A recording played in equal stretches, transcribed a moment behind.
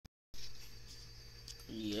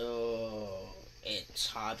Yo, it's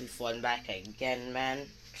Hobby Fun back again, man.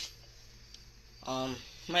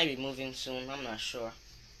 Might be moving soon. I'm not sure.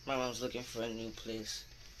 My mom's looking for a new place.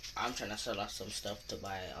 I'm trying to sell off some stuff to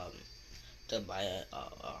buy a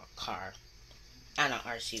car and an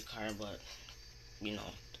RC car, but you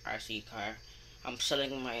know, RC car. I'm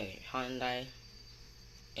selling my Hyundai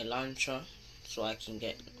Elantra so I can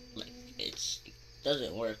get like it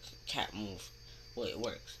doesn't work, can't move. Well, it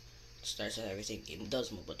works. Starts and everything, it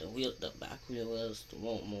does move, but the back wheels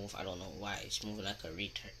won't move. I don't know why. It's moving like a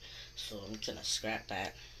retard. So I'm gonna scrap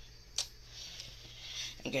that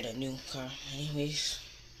and get a new car. Anyways,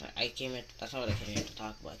 I came here. That's not what I came here to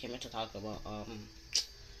talk about. I came here to talk about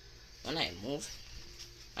when I move,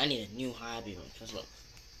 I need a new hobby room. Cause look,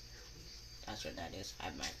 that's what that is. I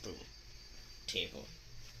have my broom table,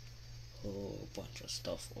 whole bunch of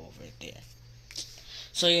stuff over there.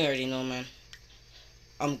 So you already know, man.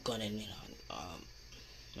 I'm gonna need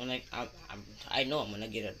when I know I'm gonna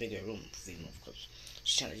get a bigger room if we move, cause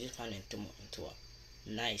she's trying to just find into a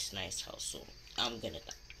nice house. So I'm gonna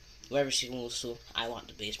wherever she moves to, I want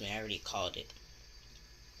the basement. I already called it.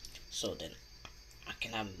 So then I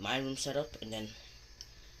can have my room set up, and then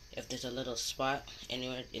if there's a little spot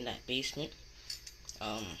anywhere in that basement,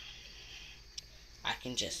 um, I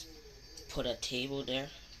can just put a table there,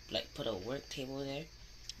 like put a work table there.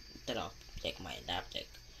 That I'll like my laptop. Like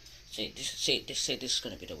say this is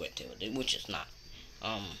gonna be the work table, which is not.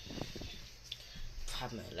 Um,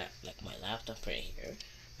 have my laptop right here,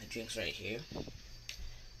 my drinks right here.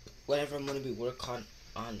 Whatever I'm gonna be working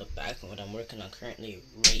on the back, and what I'm working on currently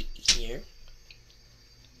right here,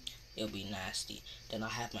 it'll be nasty. Then I'll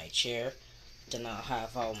have my chair. Then I'll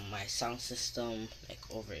have my sound system like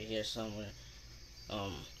over here somewhere.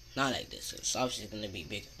 Um, not like this. It's obviously gonna be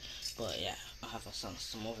bigger, but yeah, I'll have a sound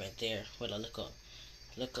system over there with a little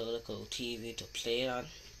TV to play it on,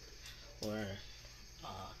 or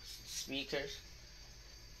speakers.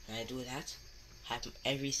 And I do that, have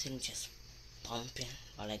everything just pumping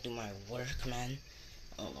while I do my work, man.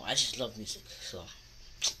 I don't know. I just love music, so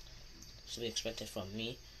to be expected from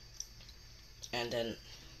me. And then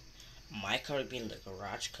my car would be in the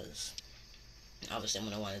garage, cause obviously I'm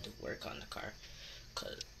gonna want to do work on the car.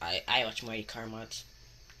 Cause I watch Mighty Car Mods.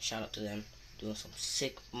 Shout out to them, doing some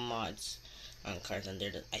sick mods on cars, and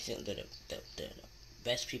I think they're the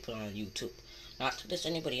best people on YouTube. Not to diss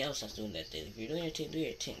anybody else that's doing that thing. If you're doing your thing, do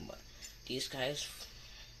your thing. But these guys,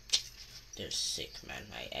 they're sick, man.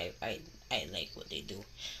 I like what they do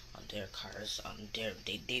on their cars.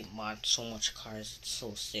 They mod so much cars. It's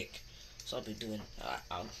so sick. So I'll be doing.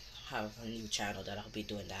 I'll have a new channel that I'll be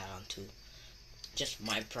doing that on too. Just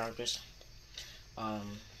my progress.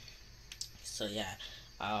 Um. So yeah.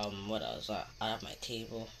 What else? I have my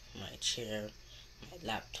table, my chair, my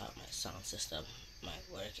laptop, my sound system, my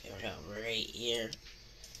work area right here,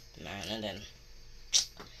 man. And then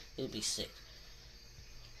it'll be sick.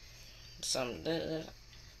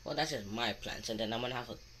 Well, that's just my plans. And then I'm gonna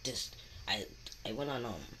have this. I I went on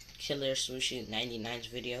Killer Sushi 99's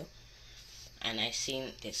video, and I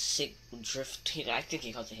seen this sick drift. I think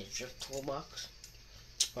he calls it his drift toolbox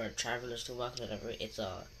or traveler's toolbox, whatever. It's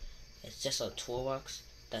just a toolbox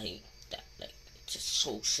that like it's just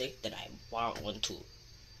so sick that I want one too.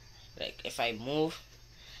 Like if I move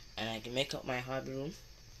and I can make up my hobby room,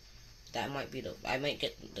 that might be I might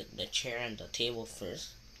get the chair and the table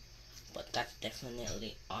first, but that's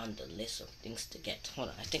definitely on the list of things to get. Hold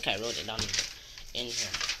on, I think I wrote it down in here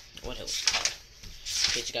what it was called.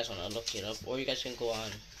 In case you guys want to look it up, or you guys can go on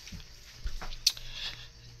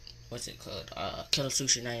what's it called? Killer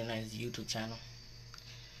Sushi 99's YouTube channel.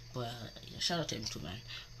 But yeah, shout out to him too, man.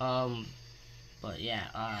 But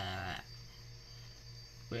yeah,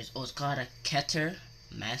 it's called a Keter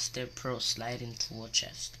Master Pro Sliding Tool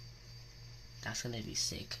Chest. That's gonna be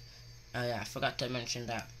sick. Yeah, I forgot to mention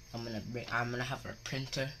that I'm gonna have a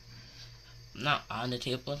printer, not on the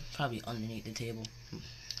table, probably underneath the table.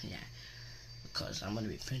 Yeah, because I'm gonna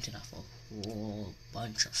be printing off a whole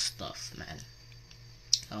bunch of stuff, man.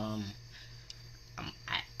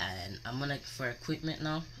 I'm gonna for equipment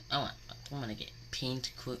now. I'm gonna get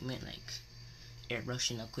paint equipment like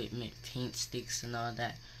airbrushing equipment, paint sticks, and all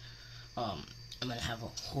that. I'm gonna have a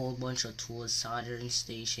whole bunch of tools, soldering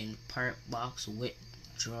station, part box, whip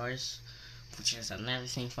drawers, which is another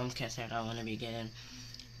thing from Cassette. I wanna be getting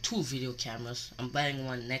 2 video cameras. I'm buying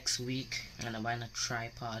one next week, and I'm buying a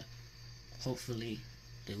tripod. Hopefully,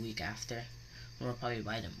 the week after. We'll probably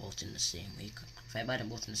buy them both in the same week. If I buy them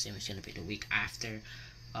both in the same week, it's gonna be the week after.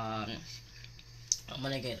 I'm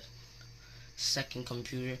gonna get a second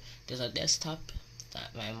computer. There's a desktop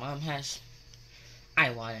that my mom has.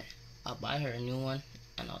 I want it. I'll buy her a new one.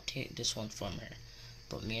 and I'll take this one from her.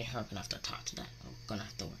 But me and her are gonna have to talk to that. I'm gonna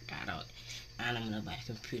have to work that out. And I'm gonna buy a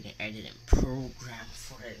computer editing program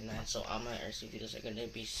for it, man. So all my RC videos are gonna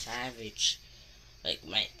be savage. Like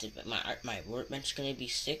my workbench is gonna be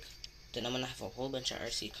sick. Then I'm gonna have a whole bunch of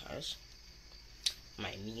RC cars,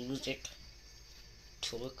 my music,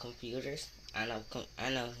 two computers, and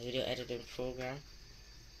a video editing program.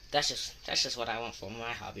 That's just what I want for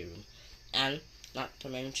my hobby room. And not to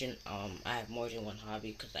mention, I have more than one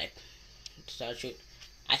hobby because to tell the truth,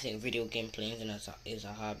 I think video game playing is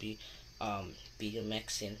a hobby.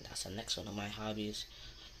 BMXing, that's the next one of my hobbies.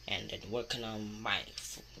 And then working on my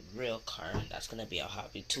real car, that's gonna be a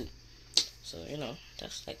hobby too. So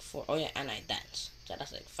that's like four. Oh yeah, and I dance. So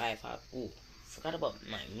that's like five hobbies. Ooh, forgot about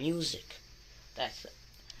my music. That's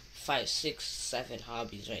 5, 6, 7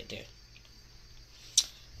 hobbies right there.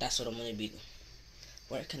 That's what I'm gonna be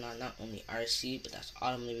working on, not only RC, but that's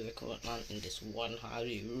all I'm gonna be working on in this one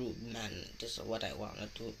hobby room, man. This is what I wanna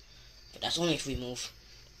do. But that's only if we move.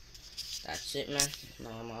 That's it, man.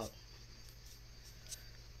 Now I'm out.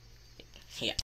 Yeah.